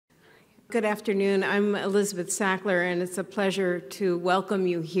Good afternoon. I'm Elizabeth Sackler, and it's a pleasure to welcome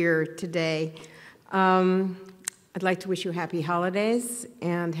you here today. I'd like to wish you happy holidays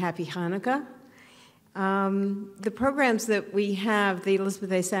and happy Hanukkah. The programs that we have, the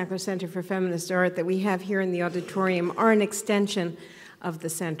Elizabeth A. Sackler Center for Feminist Art, that we have here in the auditorium are an extension of the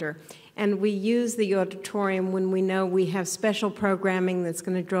center. And we use the auditorium when we know we have special programming that's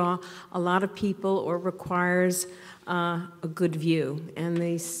going to draw a lot of people or requires a good view. And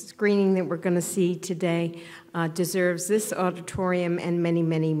the screening that we're going to see today deserves this auditorium and many,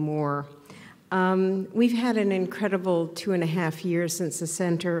 many more. We've had an incredible 2.5 years since the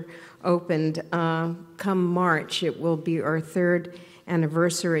center opened. Come March, it will be our 3rd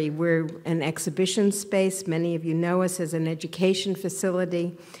anniversary. We're an exhibition space. Many of you know us as an education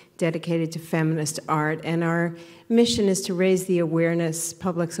facility dedicated to feminist art, and our mission is to raise the awareness,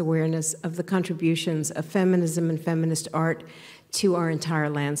 public's awareness of the contributions of feminism and feminist art to our entire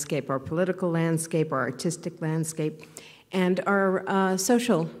landscape, our political landscape, our artistic landscape, and our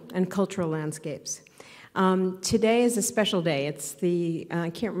social and cultural landscapes. Today is a special day. It's the,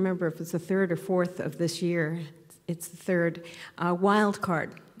 I can't remember if it's the 3rd or 4th of this year. It's the 3rd, wild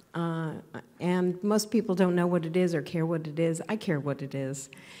card. And most people don't know what it is or care what it is. I care what it is,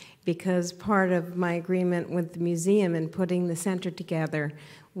 because part of my agreement with the museum in putting the center together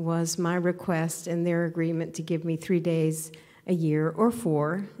was my request and their agreement to give me 3 days a year, or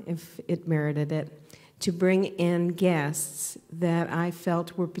 4 if it merited it, to bring in guests that I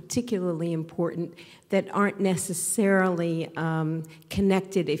felt were particularly important, that aren't necessarily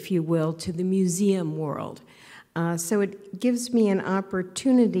connected, if you will, to the museum world. So it gives me an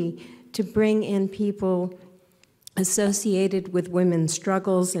opportunity to bring in people associated with women's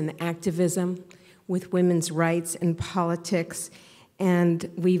struggles and activism, with women's rights and politics. And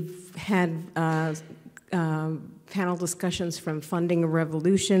we've had panel discussions from funding a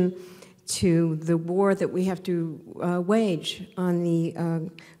revolution to the war that we have to wage on the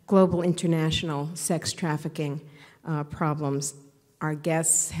global international sex trafficking problems. Our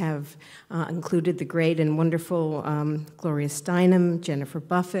guests have included the great and wonderful Gloria Steinem, Jennifer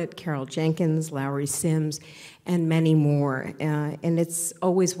Buffett, Carol Jenkins, Lowry Sims, and many more. And it's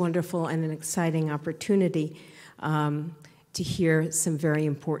always wonderful and an exciting opportunity to hear some very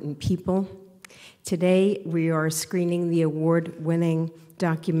important people. Today, we are screening the award-winning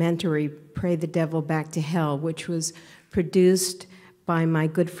documentary, Pray the Devil Back to Hell, which was produced by my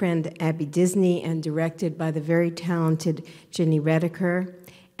good friend Abby Disney and directed by the very talented Gini Reticker.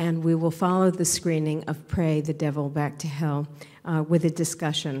 And we will follow the screening of Pray the Devil Back to Hell with a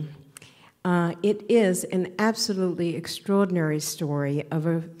discussion. It is an absolutely extraordinary story of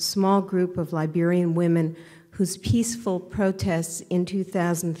a small group of Liberian women whose peaceful protests in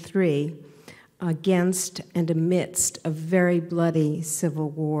 2003 against and amidst a very bloody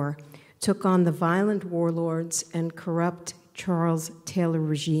civil war took on the violent warlords and corrupt Charles Taylor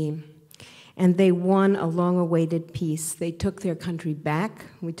regime. And they won a long-awaited peace. They took their country back.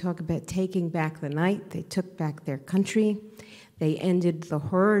 We talk about taking back the night. They took back their country. They ended the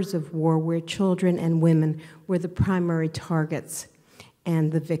horrors of war where children and women were the primary targets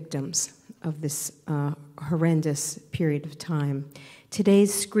and the victims of this horrendous period of time.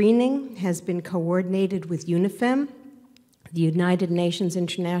 Today's screening has been coordinated with UNIFEM, the United Nations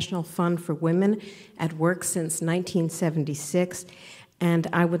International Fund for Women, at work since 1976. And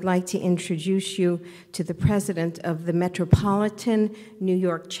I would like to introduce you to the president of the Metropolitan New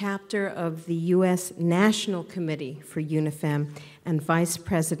York chapter of the U.S. National Committee for UNIFEM and vice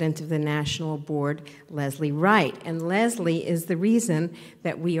president of the National Board, Leslie Wright. And Leslie is the reason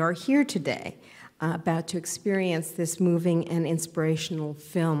that we are here today, about to experience this moving and inspirational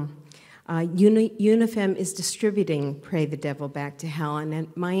film. UNIFEM is distributing Pray the Devil Back to Hell, and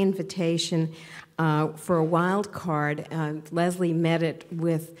at my invitation for a wild card, Leslie met it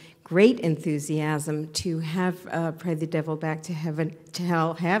with great enthusiasm to have Pray the Devil Back to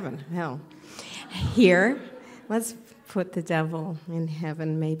Hell here. Let's put the devil in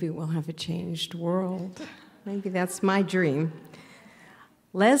heaven. Maybe we'll have a changed world. Maybe that's my dream.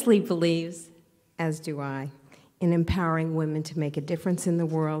 Leslie believes, as do I, in empowering women to make a difference in the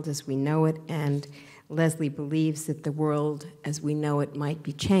world as we know it, and Leslie believes that the world as we know it might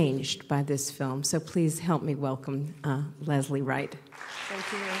be changed by this film. So please help me welcome Leslie Wright.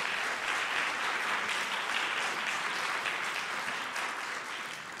 Thank you.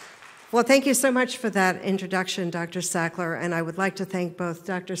 Well, thank you so much for that introduction, Dr. Sackler, and I would like to thank both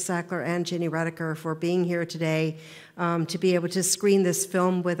Dr. Sackler and Gini Reticker for being here today to be able to screen this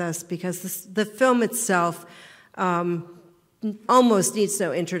film with us, because the film itself almost needs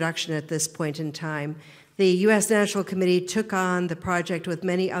no introduction at this point in time. the U.S. National Committee took on the project with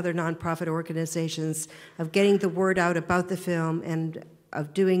many other nonprofit organizations of getting the word out about the film and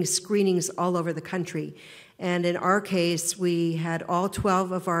of doing screenings all over the country. And in our case, we had all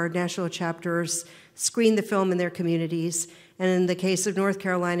 12 of our national chapters screen the film in their communities. And in the case of North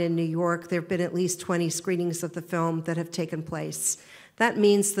Carolina and New York, there have been at least 20 screenings of the film that have taken place. That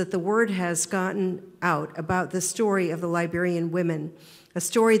means that the word has gotten out about the story of the Liberian women, a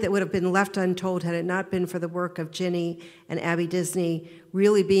story that would have been left untold had it not been for the work of Gini and Abby Disney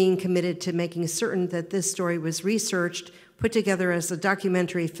really being committed to making certain that this story was researched, put together as a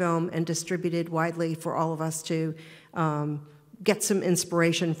documentary film, and distributed widely for all of us to get some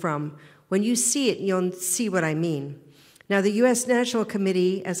inspiration from. When you see it, you'll see what I mean. Now, the U.S. National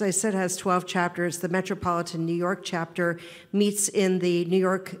Committee, as I said, has 12 chapters. The Metropolitan New York chapter meets in the New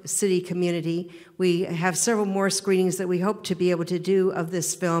York City community. We have several more screenings that we hope to be able to do of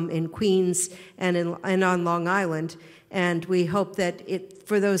this film in Queens and on Long Island. And we hope that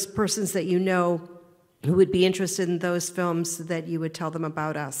for those persons that you know who would be interested in those films, that you would tell them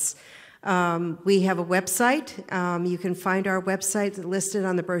about us. We have a website. You can find our website listed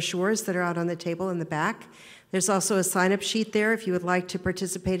on the brochures that are out on the table in the back. There's also a sign-up sheet there if you would like to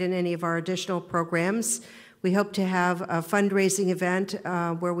participate in any of our additional programs. We hope to have a fundraising event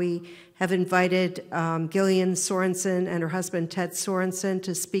where we have invited Gillian Sorensen and her husband Ted Sorensen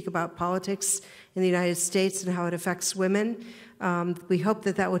to speak about politics in the United States and how it affects women. We hope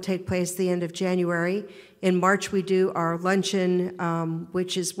that that will take place the end of January. In March, we do our luncheon,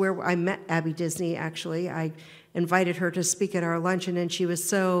 which is where I met Abby Disney, actually. I invited her to speak at our luncheon, and she was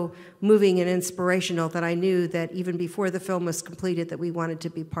so moving and inspirational that I knew that even before the film was completed that we wanted to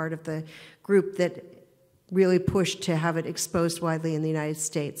be part of the group that really pushed to have it exposed widely in the United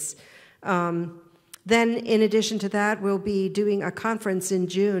States. Then, in addition to that, we'll be doing a conference in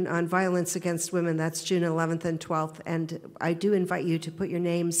June on violence against women. That's June 11th and 12th, and I do invite you to put your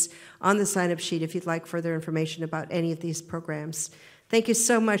names on the sign-up sheet if you'd like further information about any of these programs. Thank you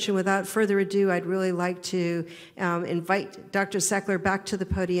so much, and without further ado, I'd really like to invite Dr. Sackler back to the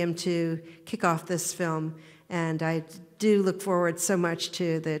podium to kick off this film, and I do look forward so much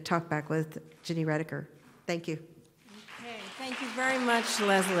to the talk back with Gini Reticker. Thank you. Okay, thank you very much,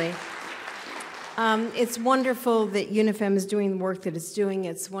 Leslie. It's wonderful that UNIFEM is doing the work that it's doing.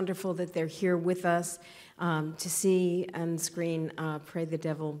 It's wonderful that they're here with us to see and screen Pray the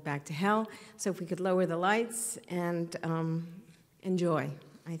Devil Back to Hell. So if we could lower the lights and enjoy.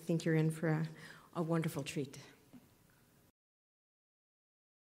 I think you're in for a wonderful treat.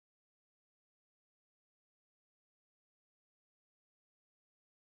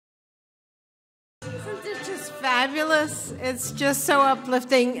 Isn't it just fabulous? It's just so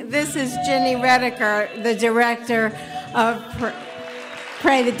uplifting. This is Gini Reticker, the director of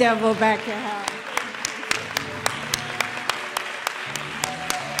Pray the Devil Back to Hell.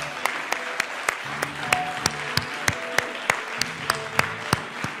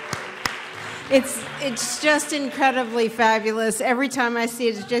 It's just incredibly fabulous. Every time I see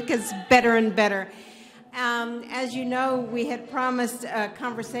it, it just gets better and better. As you know, we had promised a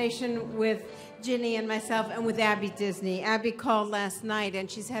conversation with Gini and myself and with Abby Disney. Abby called last night,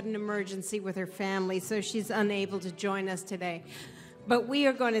 and she's had an emergency with her family, so she's unable to join us today. But we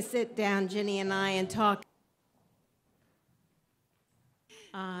are going to sit down, Gini and I, and talk.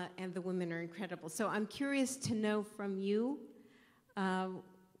 And the women are incredible. So I'm curious to know from you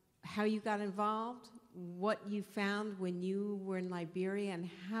how you got involved, what you found when you were in Liberia, and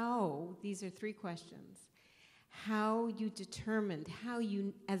how, these are three questions, how you determined, how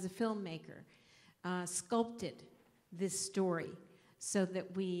you, as a filmmaker, sculpted this story so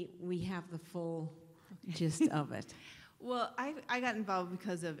that we have the full gist of it. Well, I got involved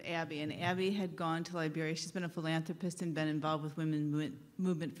because of Abby, and Abby had gone to Liberia. She's been a philanthropist and been involved with women's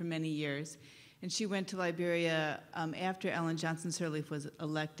movement for many years. And she went to Liberia after Ellen Johnson Sirleaf was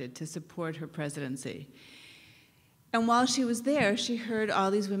elected to support her presidency. And while she was there, she heard all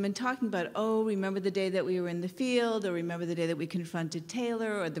these women talking about, oh, remember the day that we were in the field, or remember the day that we confronted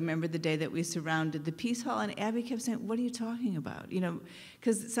Taylor, or remember the day that we surrounded the Peace Hall. And Abby kept saying, what are you talking about? You know,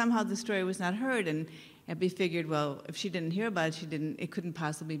 because somehow the story was not heard. And Abby figured, well, if she didn't hear about it, it couldn't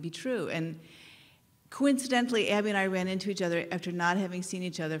possibly be true. And coincidentally, Abby and I ran into each other after not having seen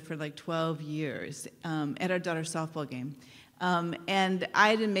each other for like 12 years at our daughter's softball game. And I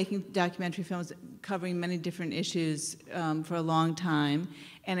had been making documentary films covering many different issues for a long time.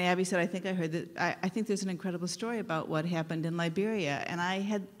 And Abby said, I think I heard that, I think there's an incredible story about what happened in Liberia. And I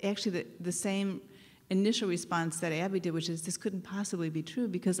had actually the same initial response that Abby did, which is this couldn't possibly be true,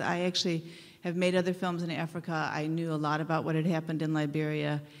 because I actually have made other films in Africa. I knew a lot about what had happened in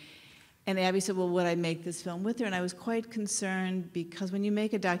Liberia. And Abby said, well, would I make this film with her? And I was quite concerned because when you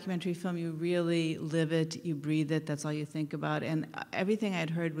make a documentary film, you really live it, you breathe it, that's all you think about. And everything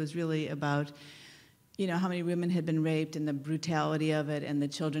I'd heard was really about, you know, how many women had been raped and the brutality of it and the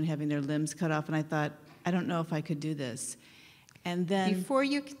children having their limbs cut off. And I thought, I don't know if I could do this. And then... Before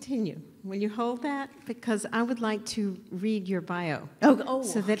you continue, will you hold that? Because I would like to read your bio. Oh.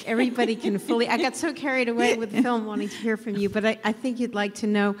 So that everybody can fully... I got so carried away with the film wanting to hear from you, but I think you'd like to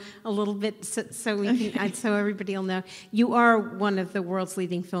know a little bit so we can, so everybody will know. You are one of the world's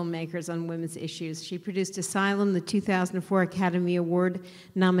leading filmmakers on women's issues. She produced Asylum, the 2004 Academy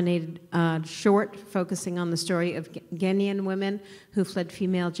Award-nominated short focusing on the story of Ghanaian women who fled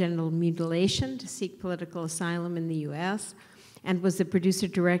female genital mutilation to seek political asylum in the U.S., and was the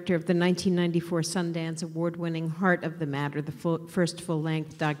producer-director of the 1994 Sundance Award-winning Heart of the Matter, the first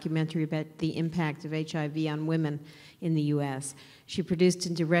full-length documentary about the impact of HIV on women in the U.S. She produced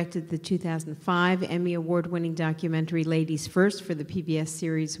and directed the 2005 Emmy Award-winning documentary Ladies First for the PBS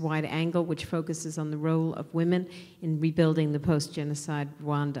series Wide Angle, which focuses on the role of women in rebuilding the post-genocide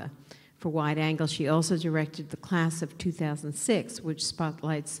Rwanda. For Wide Angle, she also directed The Class of 2006, which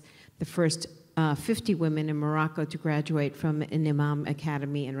spotlights the first 50 women in Morocco to graduate from an Imam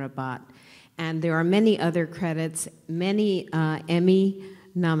Academy in Rabat. And there are many other credits, many Emmy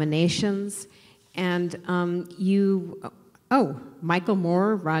nominations, and Michael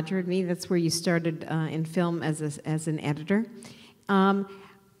Moore, Roger and Me, that's where you started in film as an editor.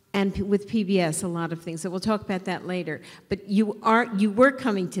 And with PBS, a lot of things. So we'll talk about that later. But you were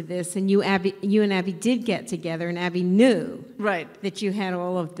coming to this, and you and Abby did get together, and Abby knew that you had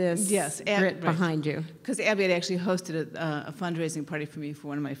all of this grit behind you. Because Abby had actually hosted a fundraising party for me for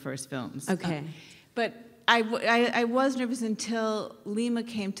one of my first films. Okay. But I was nervous until Lima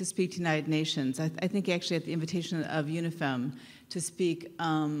came to speak to United Nations. I think actually at the invitation of UNIFEM to speak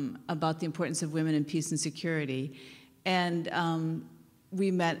about the importance of women in peace and security. And we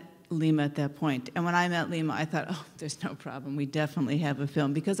met Lima at that point. And when I met Lima, I thought, oh, there's no problem. We definitely have a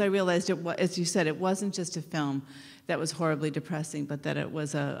film. Because I realized, as you said, it wasn't just a film that was horribly depressing, but that it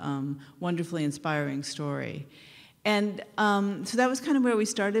was a wonderfully inspiring story. And so that was kind of where we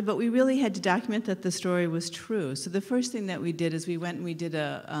started, but we really had to document that the story was true. So the first thing that we did is we went and we did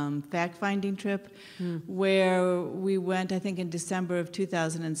a fact-finding trip where we went, I think, in December of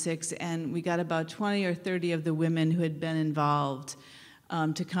 2006, and we got about 20 or 30 of the women who had been involved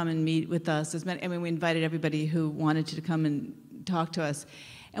to come and meet with us. We invited everybody who wanted to come and talk to us.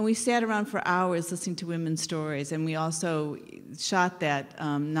 And we sat around for hours listening to women's stories, and we also shot that,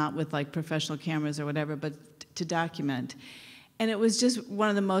 not with like professional cameras or whatever, but to document. And it was just one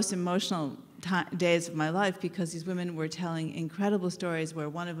of the most emotional days of my life because these women were telling incredible stories where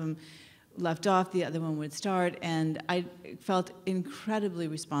one of them left off, the other one would start, and I felt incredibly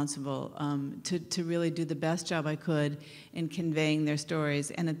responsible to really do the best job I could in conveying their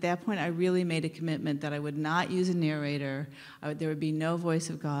stories. And at that point, I really made a commitment that I would not use a narrator, there would be no voice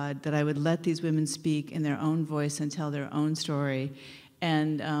of God, that I would let these women speak in their own voice and tell their own story.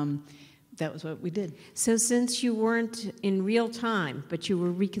 And that was what we did. So since you weren't in real time, but you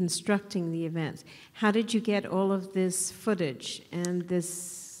were reconstructing the events, how did you get all of this footage and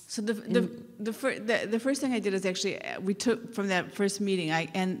this... So the first thing I did is actually, we took from that first meeting,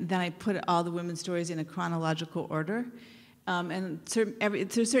 and then I put all the women's stories in a chronological order. And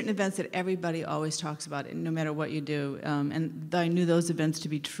there's certain events that everybody always talks about, no matter what you do. And I knew those events to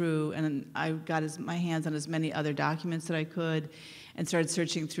be true, and I got my hands on as many other documents that I could, and started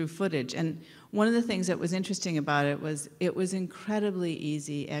searching through footage. And one of the things that was interesting about it was incredibly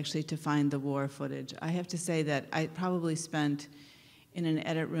easy, actually, to find the war footage. I have to say that I probably spent in an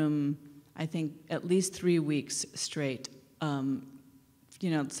edit room, I think, at least 3 weeks straight,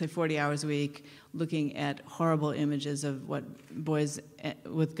 say 40 hours a week, looking at horrible images of what boys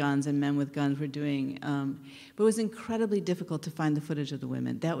with guns and men with guns were doing. But it was incredibly difficult to find the footage of the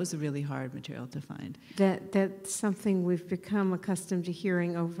women. That was a really hard material to find. That's something we've become accustomed to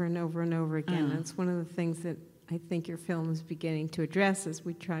hearing over and over and over again. It's one of the things that I think your film is beginning to address, as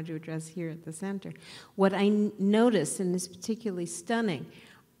we try to address here at the center. What I noticed, and is particularly stunning,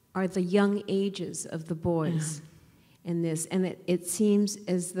 are the young ages of the boys in this. And it seems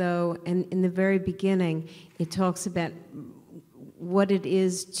as though, and in the very beginning, it talks about what it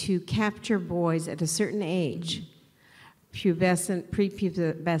is to capture boys at a certain age, pubescent,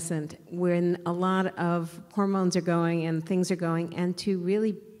 prepubescent, when a lot of hormones are going and things are going, and to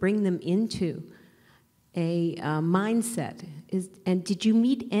really bring them into a mindset. And did you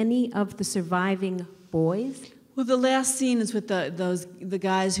meet any of the surviving boys? Well, the last scene is with the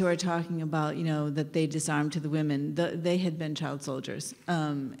guys who are talking about, you know, that they disarmed to the women. They had been child soldiers,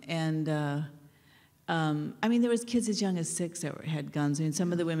 I mean, there was kids as young as 6 that had guns. I mean,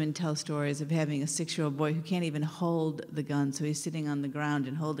 some of the women tell stories of having a 6-year-old boy who can't even hold the gun, so he's sitting on the ground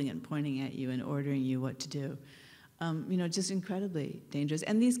and holding it and pointing at you and ordering you what to do. You know, just incredibly dangerous.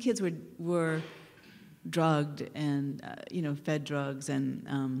 And these kids were drugged and, you know, fed drugs.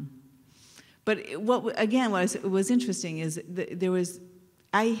 And but what was interesting is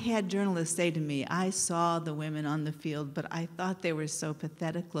I had journalists say to me, I saw the women on the field, but I thought they were so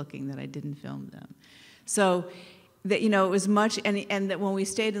pathetic looking that I didn't film them. So that, you know, it was much, and that when we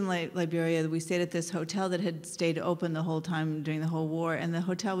stayed in Liberia, we stayed at this hotel that had stayed open the whole time during the whole war, and the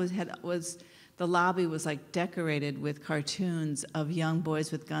hotel the lobby was like decorated with cartoons of young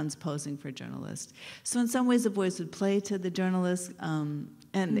boys with guns posing for journalists. So in some ways the boys would play to the journalists,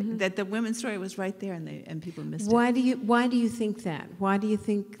 and that the women's story was right there, and people missed it. Why do you think that? Why do you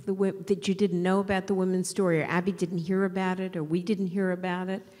think that you didn't know about the women's story, or Abby didn't hear about it, or we didn't hear about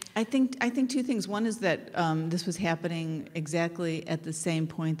it? I think 2 things. One is that this was happening exactly at the same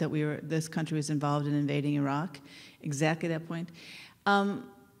point that this country was involved in invading Iraq, exactly that point.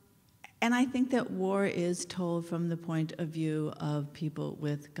 And I think that war is told from the point of view of people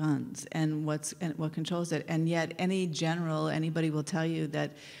with guns and what controls it. And yet, any general, anybody will tell you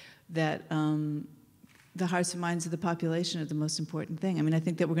that the hearts and minds of the population are the most important thing. I mean, I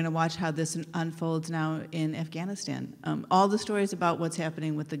think that we're going to watch how this unfolds now in Afghanistan. All the stories about what's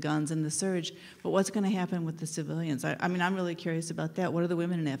happening with the guns and the surge, but what's going to happen with the civilians? I mean, I'm really curious about that. What are the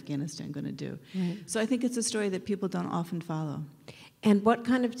women in Afghanistan going to do? Right. So I think it's a story that people don't often follow. And what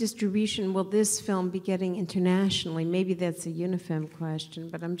kind of distribution will this film be getting internationally? Maybe that's a UNIFEM question,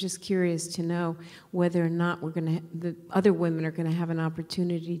 but I'm just curious to know whether or not the other women are going to have an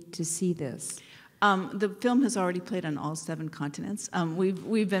opportunity to see this. The film has already played on all 7 continents.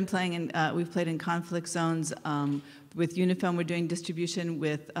 We've been playing in we've played in conflict zones with UNIFEM. We're doing distribution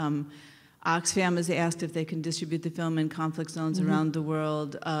with Oxfam has asked if they can distribute the film in conflict zones around the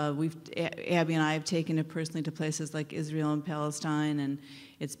world. Abby and I have taken it personally to places like Israel and Palestine, and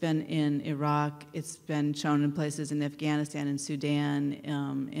it's been in Iraq. It's been shown in places in Afghanistan and Sudan,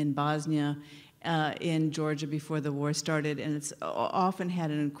 in Bosnia, in Georgia before the war started, and it's often had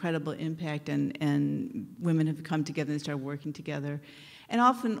an incredible impact, and women have come together and started working together. And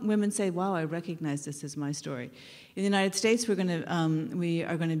often women say, wow, I recognize this as my story. In the United States, we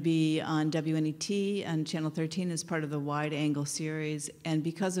are going to be on WNET and Channel 13 as part of the Wide Angle series. And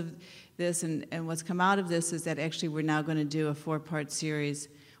because of this and what's come out of this is that actually we're now going to do a 4-part series,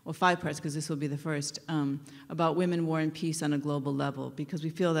 well, 5 parts, because this will be the first, about women, war, and peace on a global level. Because we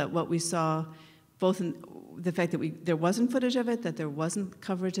feel that what we saw, both in the fact that there wasn't footage of it, that there wasn't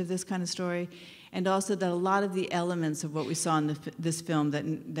coverage of this kind of story, and also that a lot of the elements of what we saw in this film,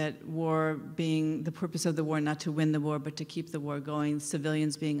 that war being the purpose of the war, not to win the war, but to keep the war going,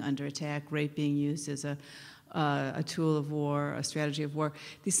 civilians being under attack, rape being used as a tool of war, a strategy of war,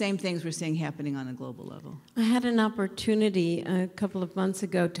 the same things we're seeing happening on a global level. I had an opportunity a couple of months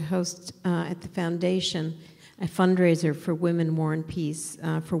ago to host at the foundation a fundraiser for Women, War, and Peace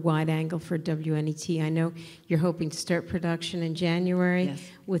for Wide Angle for WNET. I know you're hoping to start production in January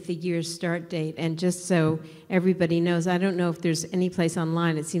with the year's start date. And just so everybody knows, I don't know if there's any place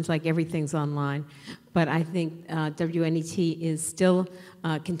online. It seems like everything's online. But I think WNET is still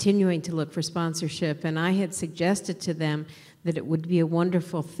continuing to look for sponsorship. And I had suggested to them that it would be a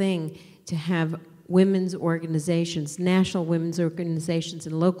wonderful thing to have women's organizations, national women's organizations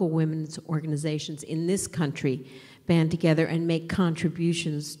and local women's organizations in this country band together and make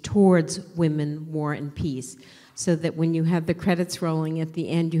contributions towards women, war, and peace, so that when you have the credits rolling at the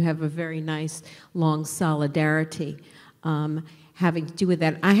end, you have a very nice, long solidarity having to do with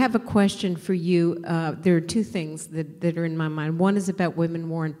that. I have a question for you. There are 2 things that are in my mind. One is about women,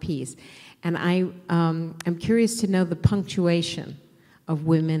 war, and peace. And I'm curious to know the punctuation of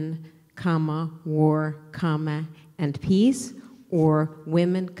women, comma, war, comma, and peace, or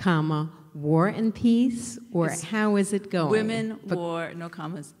women, comma, war and peace, or how is it going? Women, war, no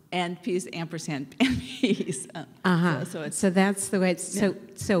commas, and peace, ampersand, and peace. So that's the way it's,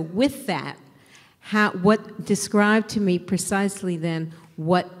 so with that, describe to me precisely then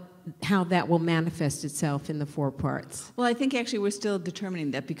how that will manifest itself in the 4 parts. Well, I think actually we're still determining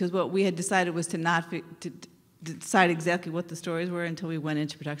that, because what we had decided was to decide exactly what the stories were until we went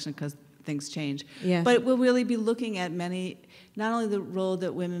into production, because things change. Yes. But we'll really be looking at not only the role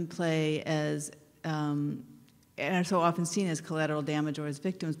that women play as and are so often seen as collateral damage or as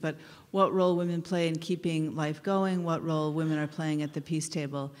victims, but what role women play in keeping life going, what role women are playing at the peace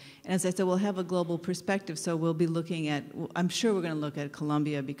table. And as I said, we'll have a global perspective, so we'll be looking at, I'm sure we're going to look at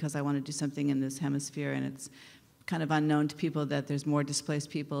Colombia because I want to do something in this hemisphere, and it's kind of unknown to people that there's more displaced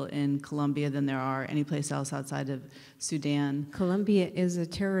people in Colombia than there are any place else outside of Sudan. Colombia is a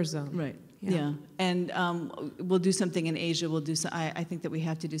terror zone. Right. Yeah. And we'll do something in Asia. We'll do. I think that we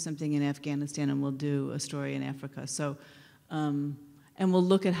have to do something in Afghanistan, and we'll do a story in Africa. So, and we'll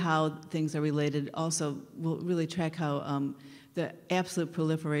look at how things are related. Also, we'll really track how the absolute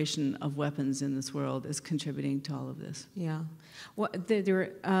proliferation of weapons in this world is contributing to all of this. Yeah. Well,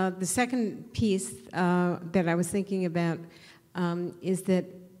 the second piece that I was thinking about is that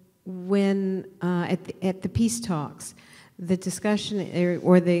when at the peace talks, the discussion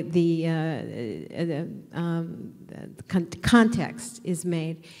or the context is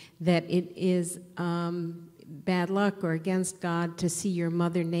made that it is bad luck or against God to see your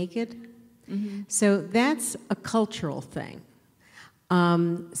mother naked. Mm-hmm. So that's a cultural thing.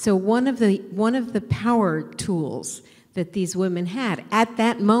 So one of the power tools that these women had at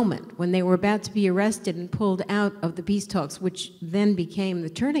that moment when they were about to be arrested and pulled out of the peace talks, which then became the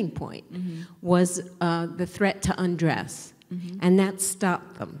turning point, mm-hmm. was the threat to undress. Mm-hmm. And that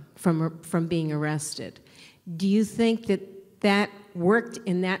stopped them from being arrested. Do you think that worked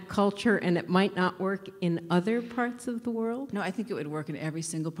in that culture and it might not work in other parts of the world? No, I think it would work in every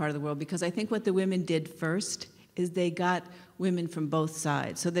single part of the world, because I think what the women did first is they got women from both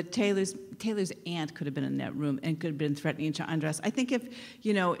sides. So that Taylor's aunt could have been in that room and could have been threatening to undress. I think if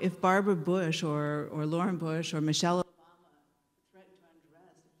Barbara Bush or Lauren Bush or Michelle Obama threatened to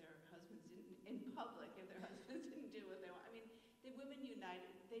undress if their husbands didn't, in public, if their husbands didn't do what they want. I mean, the women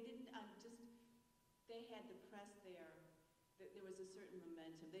united. They didn't they had the press there. There was a certain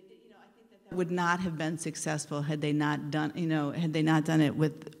momentum. They did, I think that would not have been successful had they not done it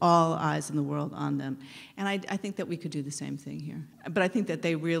with all eyes in the world on them. And I think that we could do the same thing here. But I think that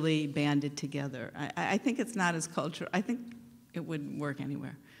they really banded together. I think it's not as cultural. I think it would work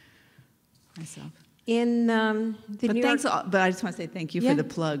anywhere, myself. In but I just want to say thank you for the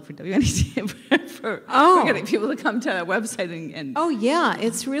plug for WNEC for getting people to come to our website and. Oh yeah,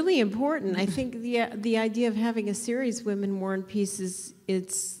 it's really important. I think the idea of having a series, Women, War, and Peace,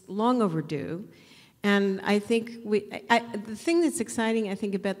 it's long overdue, and I think the thing that's exciting, I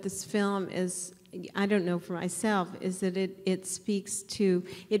think, about this film is, I don't know for myself, is that it speaks to,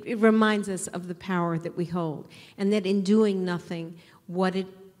 it reminds us of the power that we hold, and that in doing nothing, what it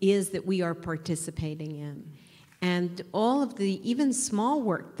is that we are participating in. And all of the even small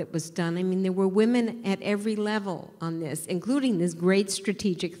work that was done, I mean, there were women at every level on this, including this great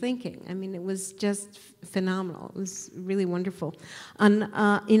strategic thinking. I mean, it was just phenomenal. It was really wonderful. On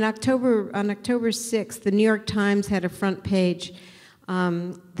October 6th, the New York Times had a front page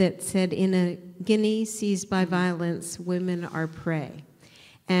that said, "In a Guinea seized by violence, women are prey."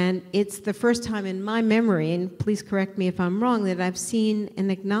 And it's the first time in my memory, and please correct me if I'm wrong, that I've seen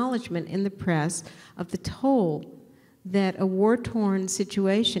an acknowledgement in the press of the toll that a war-torn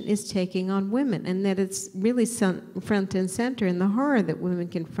situation is taking on women, and that it's really front and center in the horror that women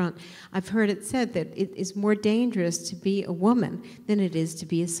confront. I've heard it said that it is more dangerous to be a woman than it is to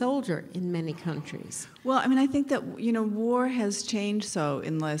be a soldier in many countries. Well, I mean, I think that, war has changed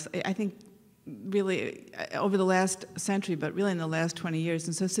I think, really over the last century, but really in the last 20 years.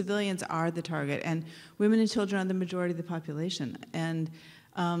 And so civilians are the target, and women and children are the majority of the population. And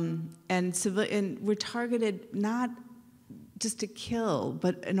we're targeted not just to kill,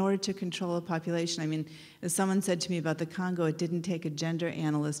 but in order to control a population. I mean, as someone said to me about the Congo, it didn't take a gender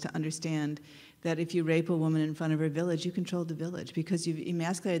analyst to understand that if you rape a woman in front of her village, you control the village, because you've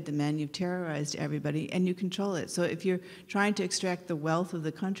emasculated the men, you've terrorized everybody, and you control it. So if you're trying to extract the wealth of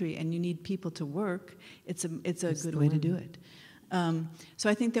the country and you need people to work, it's a good way to do it. So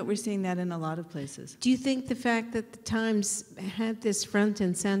I think that we're seeing that in a lot of places. Do you think the fact that the Times had this front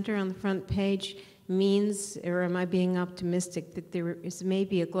and center on the front page means, or am I being optimistic, that there is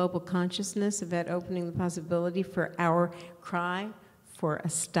maybe a global consciousness about opening the possibility for our cry for a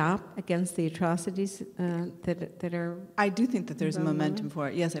stop against the atrocities that are... I do think that there's a momentum for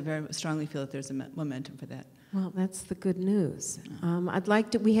it. Yes, I very strongly feel that there's a momentum for that. Well, that's the good news.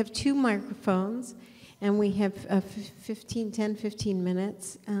 We have 2 microphones, and we have 15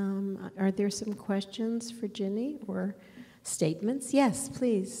 minutes. Are there some questions for Ginny or statements? Yes,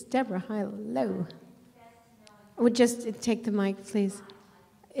 please. Deborah, hello. Would just take the mic, please.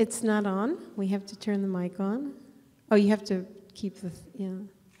 It's not on. We have to turn the mic on. Oh, you have to keep the,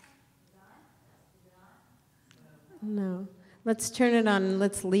 No. Let's turn it on and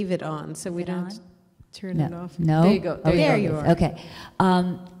let's leave it on so we don't... turn No. it off. No? There you go. Oh, There it you is. are. Okay.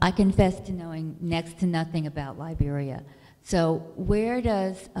 I confess to knowing next to nothing about Liberia. So where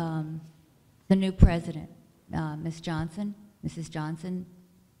does the new president, Mrs. Johnson,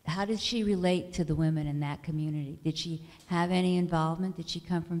 how does she relate to the women in that community? Did she have any involvement? Did she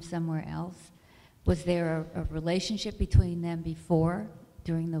come from somewhere else? Was there a relationship between them before,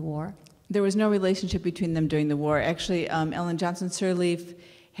 during the war? There was no relationship between them during the war. Actually, Ellen Johnson Sirleaf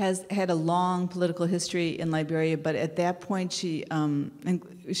has had a long political history in Liberia, but at that point she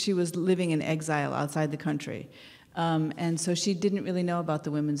was living in exile outside the country. And so she didn't really know about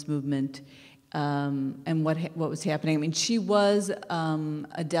the women's movement and what was happening. I mean, she was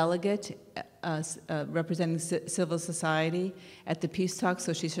a delegate representing civil society at the peace talks,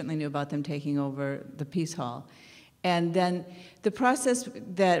 so she certainly knew about them taking over the peace hall. And then the process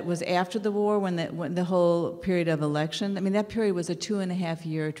that was after the war, when the whole period of election, I mean, that period was a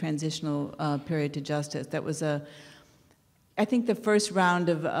 2.5-year transitional period to justice. That was I think the first round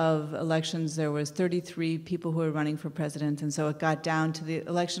of elections, there was 33 people who were running for president, and so the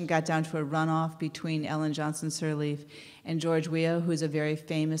election got down to a runoff between Ellen Johnson Sirleaf and George Weah, who's a very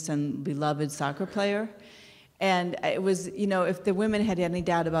famous and beloved soccer player. And it was, if the women had any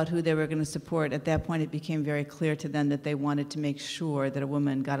doubt about who they were going to support, at that point it became very clear to them that they wanted to make sure that a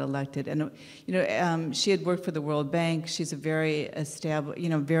woman got elected. And, she had worked for the World Bank. She's a very established,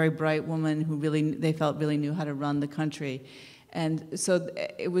 very bright woman who they felt really knew how to run the country. And so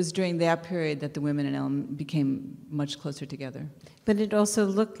it was during that period that the women and Ellen became much closer together. But it also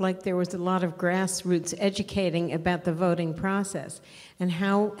looked like there was a lot of grassroots educating about the voting process. And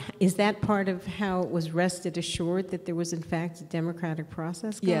how is that part of how it was rested assured that there was in fact a democratic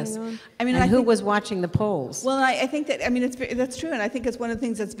process going Yes. on? I mean, and I who think, was watching the polls? Well, I think that, that's true, and I think it's one of the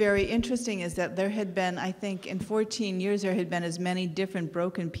things that's very interesting is that there had been, I think, in 14 years, there had been as many different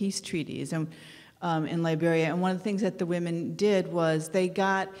broken peace treaties in Liberia. And one of the things that the women did was they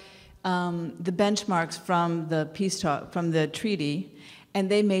got the benchmarks from the peace talk, from the treaty, and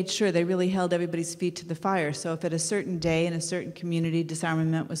they made sure they really held everybody's feet to the fire. So if at a certain day in a certain community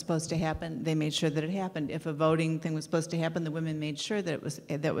disarmament was supposed to happen, they made sure that it happened. If a voting thing was supposed to happen, the women made sure that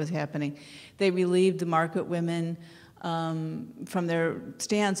that was happening. They relieved the market women from their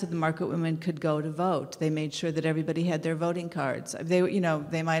stand so the market women could go to vote. They made sure that everybody had their voting cards. They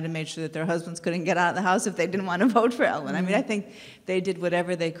might have made sure that their husbands couldn't get out of the house if they didn't want to vote for Ellen. I mean, I think they did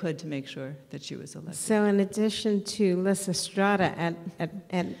whatever they could to make sure that she was elected. So in addition to Lysistrata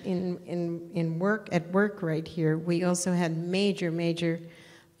at work right here, we also had major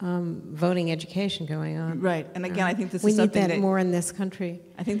voting education going on. Right, and again, I think this we is need something that more in this country.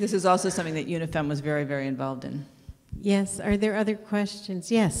 I think this is also something that UNIFEM was very, very involved in. Yes, are there other questions?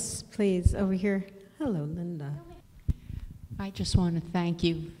 Yes, please, over here. Hello, Linda. I just want to thank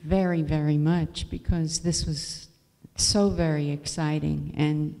you very, very much because this was so very exciting.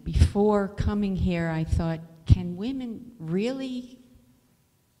 And before coming here, I thought, can women really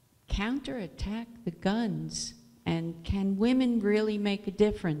counterattack the guns? And can women really make a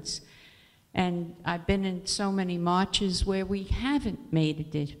difference? And I've been in so many marches where we haven't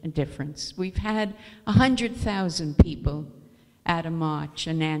made a difference. We've had 100,000 people at a march,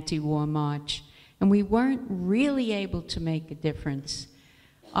 an anti-war march, and we weren't really able to make a difference.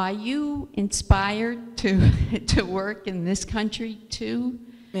 Are you inspired to work in this country too?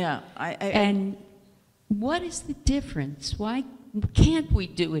 Yeah. And what is the difference? Why can't we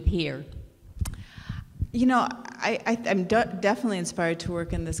do it here? I'm definitely inspired to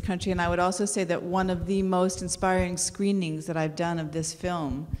work in this country, and I would also say that one of the most inspiring screenings that I've done of this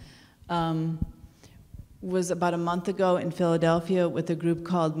film was about a month ago in Philadelphia with a group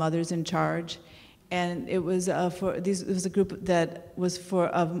called Mothers in Charge, and it was it was a group that was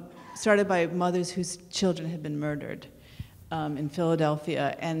started by mothers whose children had been murdered in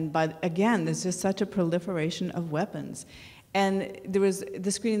Philadelphia, and again, there's just such a proliferation of weapons. And there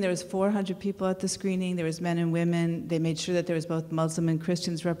was 400 people at the screening. There was men and women. They made sure that there was both Muslim and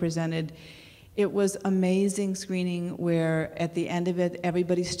Christians represented. It was amazing screening where at the end of it,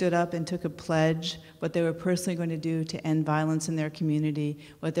 everybody stood up and took a pledge, what they were personally going to do to end violence in their community,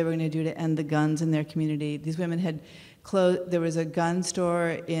 what they were going to do to end the guns in their community. These women had there was a gun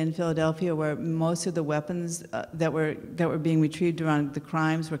store in Philadelphia where most of the weapons that were being retrieved around the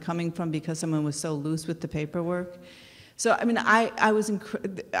crimes were coming from because someone was so loose with the paperwork. So I mean, I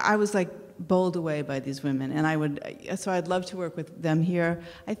was like bowled away by these women, and I'd love to work with them here.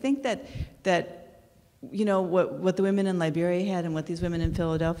 I think that what the women in Liberia had and what these women in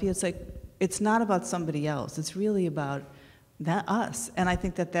Philadelphia, it's not about somebody else. It's really about us. And I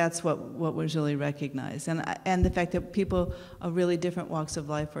think that that's what was really recognized. And the fact that people of really different walks of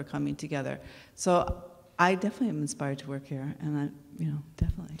life were coming together. So I definitely am inspired to work here, and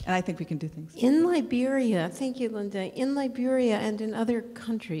definitely. And I think we can do things. In Liberia, thank you, Linda, in Liberia and in other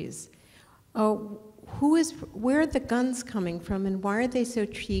countries, where are the guns coming from, and why are they so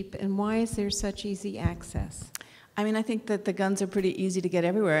cheap, and why is there such easy access? I mean, I think that the guns are pretty easy to get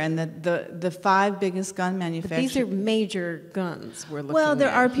everywhere, and the 5 biggest gun manufacturers. But these are major guns we're looking at. Well, they're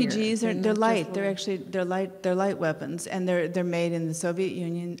RPGs. Here. They're light. They're light weapons, and they're made in the Soviet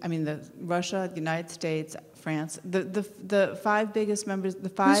Union. I mean, Russia, the United States, France. The 5 biggest members. The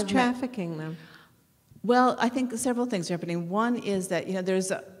 5. Who's trafficking them? Well, I think several things are happening. One is that there's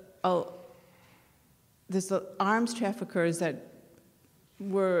the arms traffickers that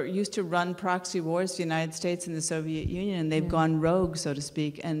were used to run proxy wars to the United States and the Soviet Union, and they've gone rogue, so to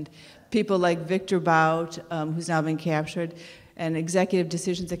speak. And people like Victor Bout, who's now been captured, and executive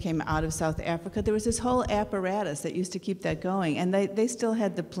decisions that came out of South Africa, there was this whole apparatus that used to keep that going. And they still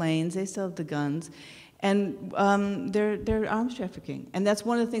had the planes, they still have the guns, and they're arms trafficking. And that's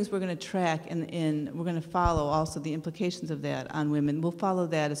one of the things we're going to track, and we're going to follow also the implications of that on women. We'll follow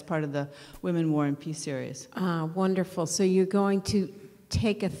that as part of the Women, War, and Peace series. Wonderful. So you're going to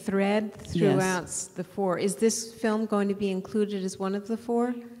take a thread throughout the 4. Is this film going to be included as one of the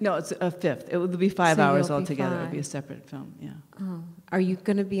 4? No, it's a 5th. It will be 5 hours altogether. It'll be a separate film, yeah. Oh. Are you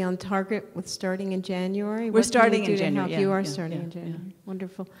going to be on target with starting in January? We're starting in January. You are starting in January. Yeah.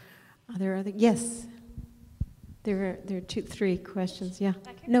 Wonderful. Are there other? Yes. There are 3 questions. Yeah.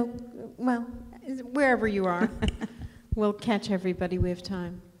 No. Well, wherever you are, we'll catch everybody. We have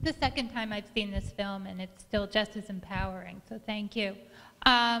time. The second time I've seen this film, and it's still just as empowering, so thank you.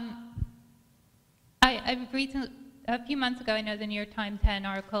 A few months ago, I know the New York Times had an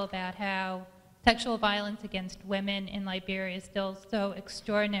article about how sexual violence against women in Liberia is still so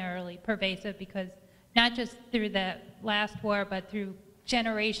extraordinarily pervasive, because not just through the last war, but through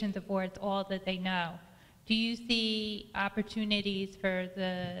generations of war, it's all that they know. Do you see opportunities for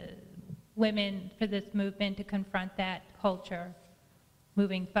the women, for this movement to confront that culture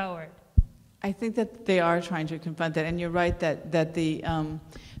moving forward? I think that they are trying to confront that, and you're right that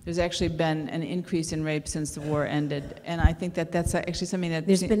there's actually been an increase in rape since the war ended, and I think that that's actually something that...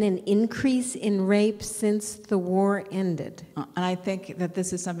 There's been an increase in rape since the war ended. And I think that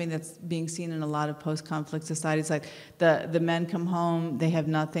this is something that's being seen in a lot of post-conflict societies, like the men come home, they have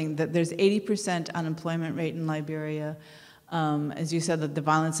nothing. There's 80% unemployment rate in Liberia. As you said, that the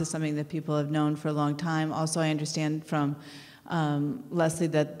violence is something that people have known for a long time. Also, I understand from Leslie,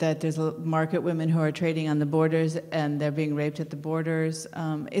 that there's market women who are trading on the borders and they're being raped at the borders.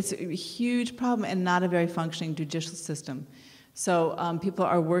 It's a huge problem and not a very functioning judicial system. So people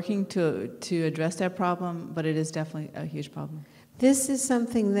are working to address that problem, but it is definitely a huge problem. This is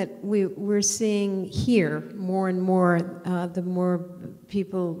something that we're seeing here more and more, the more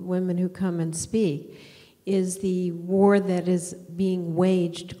people, women who come and speak, is the war that is being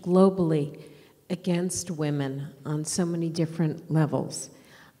waged globally against women on so many different levels.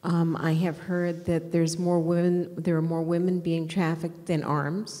 I have heard that there are more women being trafficked than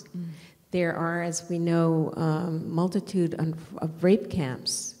arms. There are, as we know, multitude of rape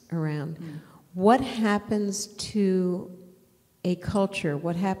camps around. What happens to a culture,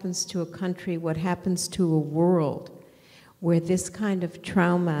 what happens to a country, what happens to a world where this kind of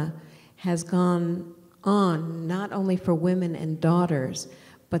trauma has gone on, not only for women and daughters,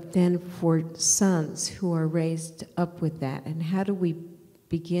 but then for sons who are raised up with that? And how do we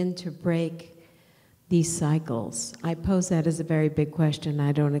begin to break these cycles? I pose that as a very big question.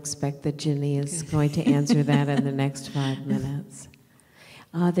 I don't expect that Gini is going to answer that in the next 5 minutes.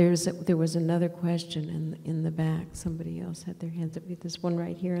 There was another question in the back. Somebody else had their hands up. There's one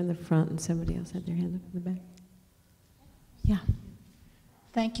right here in the front, and somebody else had their hand up in the back. Yeah.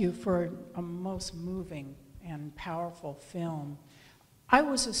 Thank you for a most moving and powerful film. I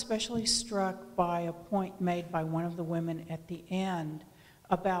was especially struck by a point made by one of the women at the end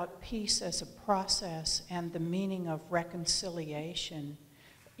about peace as a process and the meaning of reconciliation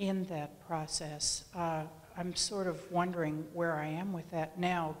in that process. I'm sort of wondering where I am with that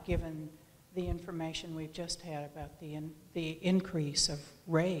now, given the information we've just had about the increase of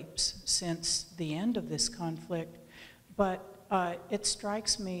rapes since the end of this conflict. But it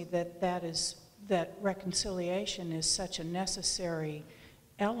strikes me that reconciliation is such a necessary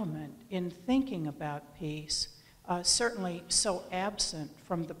element in thinking about peace, certainly so absent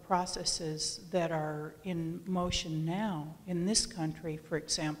from the processes that are in motion now in this country, for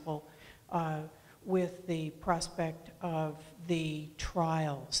example, with the prospect of the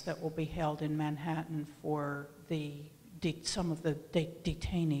trials that will be held in Manhattan for the some of the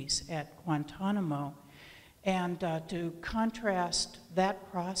detainees at Guantanamo, and to contrast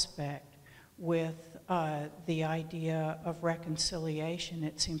that prospect with the idea of reconciliation.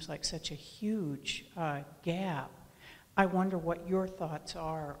 It seems like such a huge gap. I wonder what your thoughts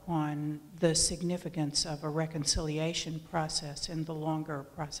are on the significance of a reconciliation process in the longer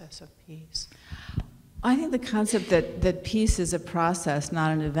process of peace. I think the concept that peace is a process,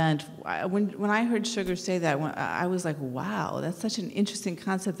 not an event. When I heard Sugar say that, I was like, wow, that's such an interesting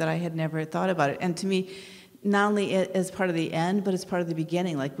concept that I had never thought about it. And to me, not only as part of the end, but as part of the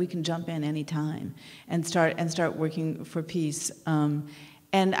beginning. Like, we can jump in any time and start working for peace.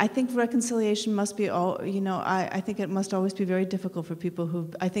 And I think reconciliation must be I think it must always be very difficult for people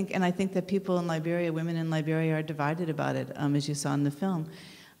I think that people in Liberia, women in Liberia, are divided about it, as you saw in the film.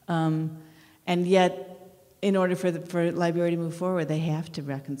 And yet, in order for Liberia to move forward, they have to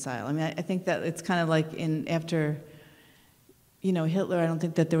reconcile. I mean, I think that it's kind of like after Hitler, I don't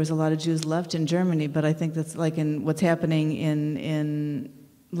think that there was a lot of Jews left in Germany, but I think that's like in what's happening in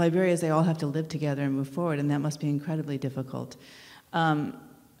Liberia is they all have to live together and move forward, and that must be incredibly difficult.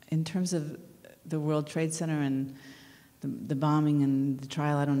 In terms of the World Trade Center and the bombing and the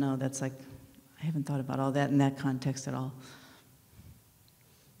trial, I don't know. That's like, I haven't thought about all that in that context at all.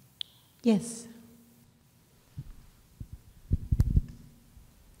 Yes.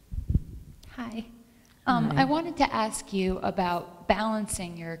 Hi. I wanted to ask you about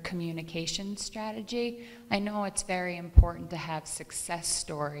balancing your communication strategy. I know it's very important to have success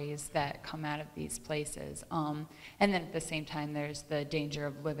stories that come out of these places. And then at the same time, there's the danger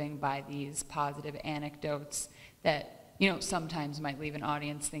of living by these positive anecdotes that, sometimes might leave an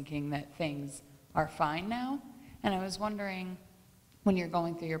audience thinking that things are fine now. And I was wondering, when you're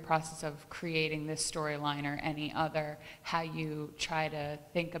going through your process of creating this storyline or any other, how you try to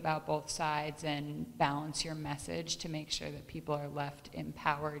think about both sides and balance your message to make sure that people are left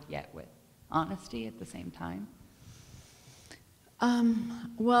empowered yet with honesty at the same time?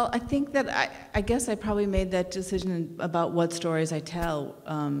 Well, I think that I guess I probably made that decision about what stories I tell,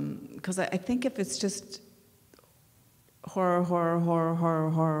 because I think if it's just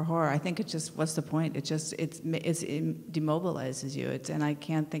horror, I think it's just, what's the point? It demobilizes you. And I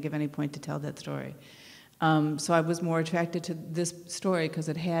can't think of any point to tell that story. So I was more attracted to this story because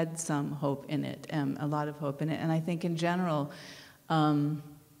it had some hope in it, a lot of hope in it. And I think in general,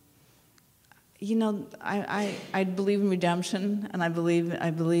 I believe in redemption, and I believe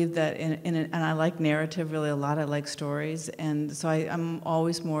that and I like narrative really a lot. I like stories, and so I'm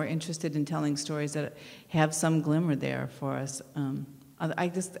always more interested in telling stories that have some glimmer there for us. It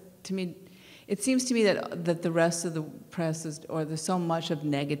seems to me that the rest of the press there's so much of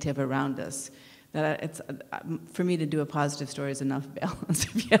negative around us that it's for me to do a positive story is enough balance,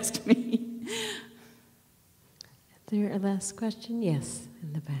 if you ask me. Is there a last question? Yes,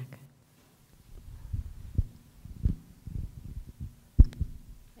 in the back.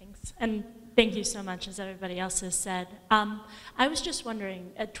 And thank you so much, as everybody else has said. I was just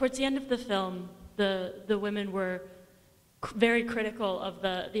wondering, towards the end of the film, the women were very critical of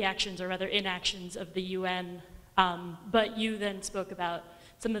the actions, or rather inactions, of the UN, but you then spoke about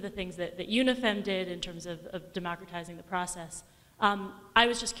some of the things that UNIFEM did in terms of democratizing the process. I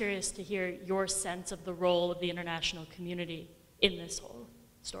was just curious to hear your sense of the role of the international community in this whole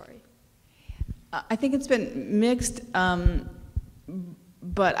story. I think it's been mixed.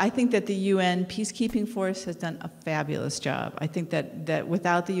 But I think that the UN peacekeeping force has done a fabulous job. I think that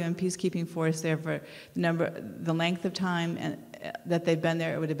without the UN peacekeeping force there for the length of time that they've been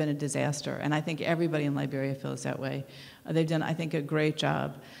there, it would have been a disaster. And I think everybody in Liberia feels that way. They've done, I think, a great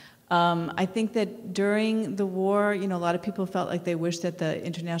job. I think that during the war, a lot of people felt like they wished that the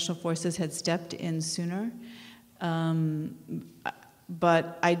international forces had stepped in sooner.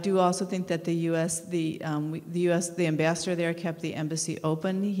 But I do also think that the ambassador there kept the embassy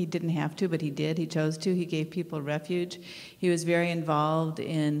open. He didn't have to, but he did. He chose to. He gave people refuge. He was very involved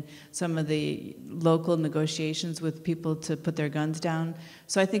in some of the local negotiations with people to put their guns down.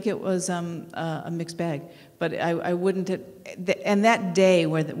 So I think it was a mixed bag. But I wouldn't. And that day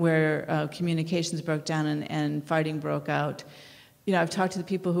where communications broke down and fighting broke out, I've talked to the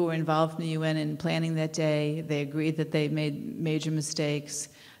people who were involved in the UN in planning that day. They agreed that they made major mistakes.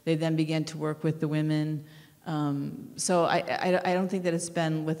 They then began to work with the women. So I don't think that it's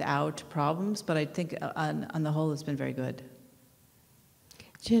been without problems, but I think on the whole it's been very good.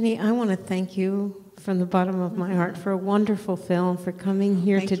 Jenny, I want to thank you from the bottom of my heart for a wonderful film, for coming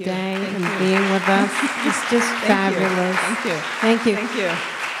here today and being with us. It's just fabulous. Thank you. Thank you. Thank you.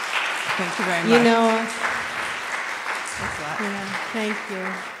 Thank you very much. Thank you.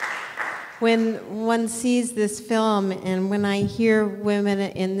 when one sees this film and when I hear women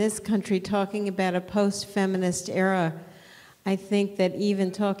in this country talking about a post-feminist era, I think that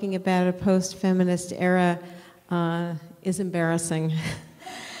even talking about a post-feminist era is embarrassing.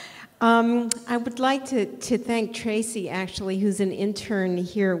 I would like to thank Tracy, actually, who's an intern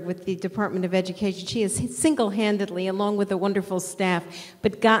here with the Department of Education. She has single-handedly, along with a wonderful staff,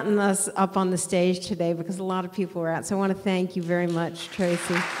 but gotten us up on the stage today because a lot of people were out. So I want to thank you very much,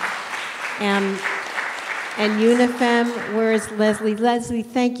 Tracy. And UNIFEM, where is Leslie? Leslie,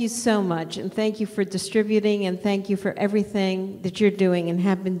 thank you so much, and thank you for distributing, and thank you for everything that you're doing and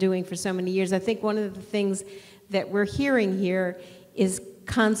have been doing for so many years. I think one of the things that we're hearing here is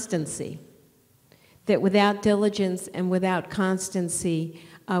constancy, that without diligence and without constancy,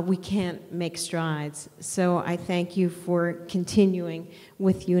 we can't make strides. So I thank you for continuing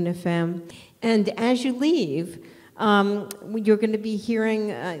with UNIFEM. And as you leave, you're going to be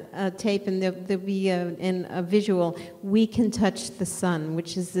hearing a tape, and there'll be a visual, "We Can Touch the Sun,"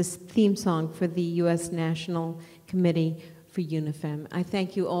 which is this theme song for the U.S. National Committee for UNIFEM. I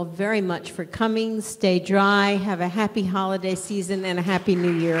thank you all very much for coming. Stay dry, have a happy holiday season, and a happy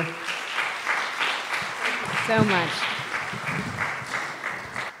new year. Thank you so much.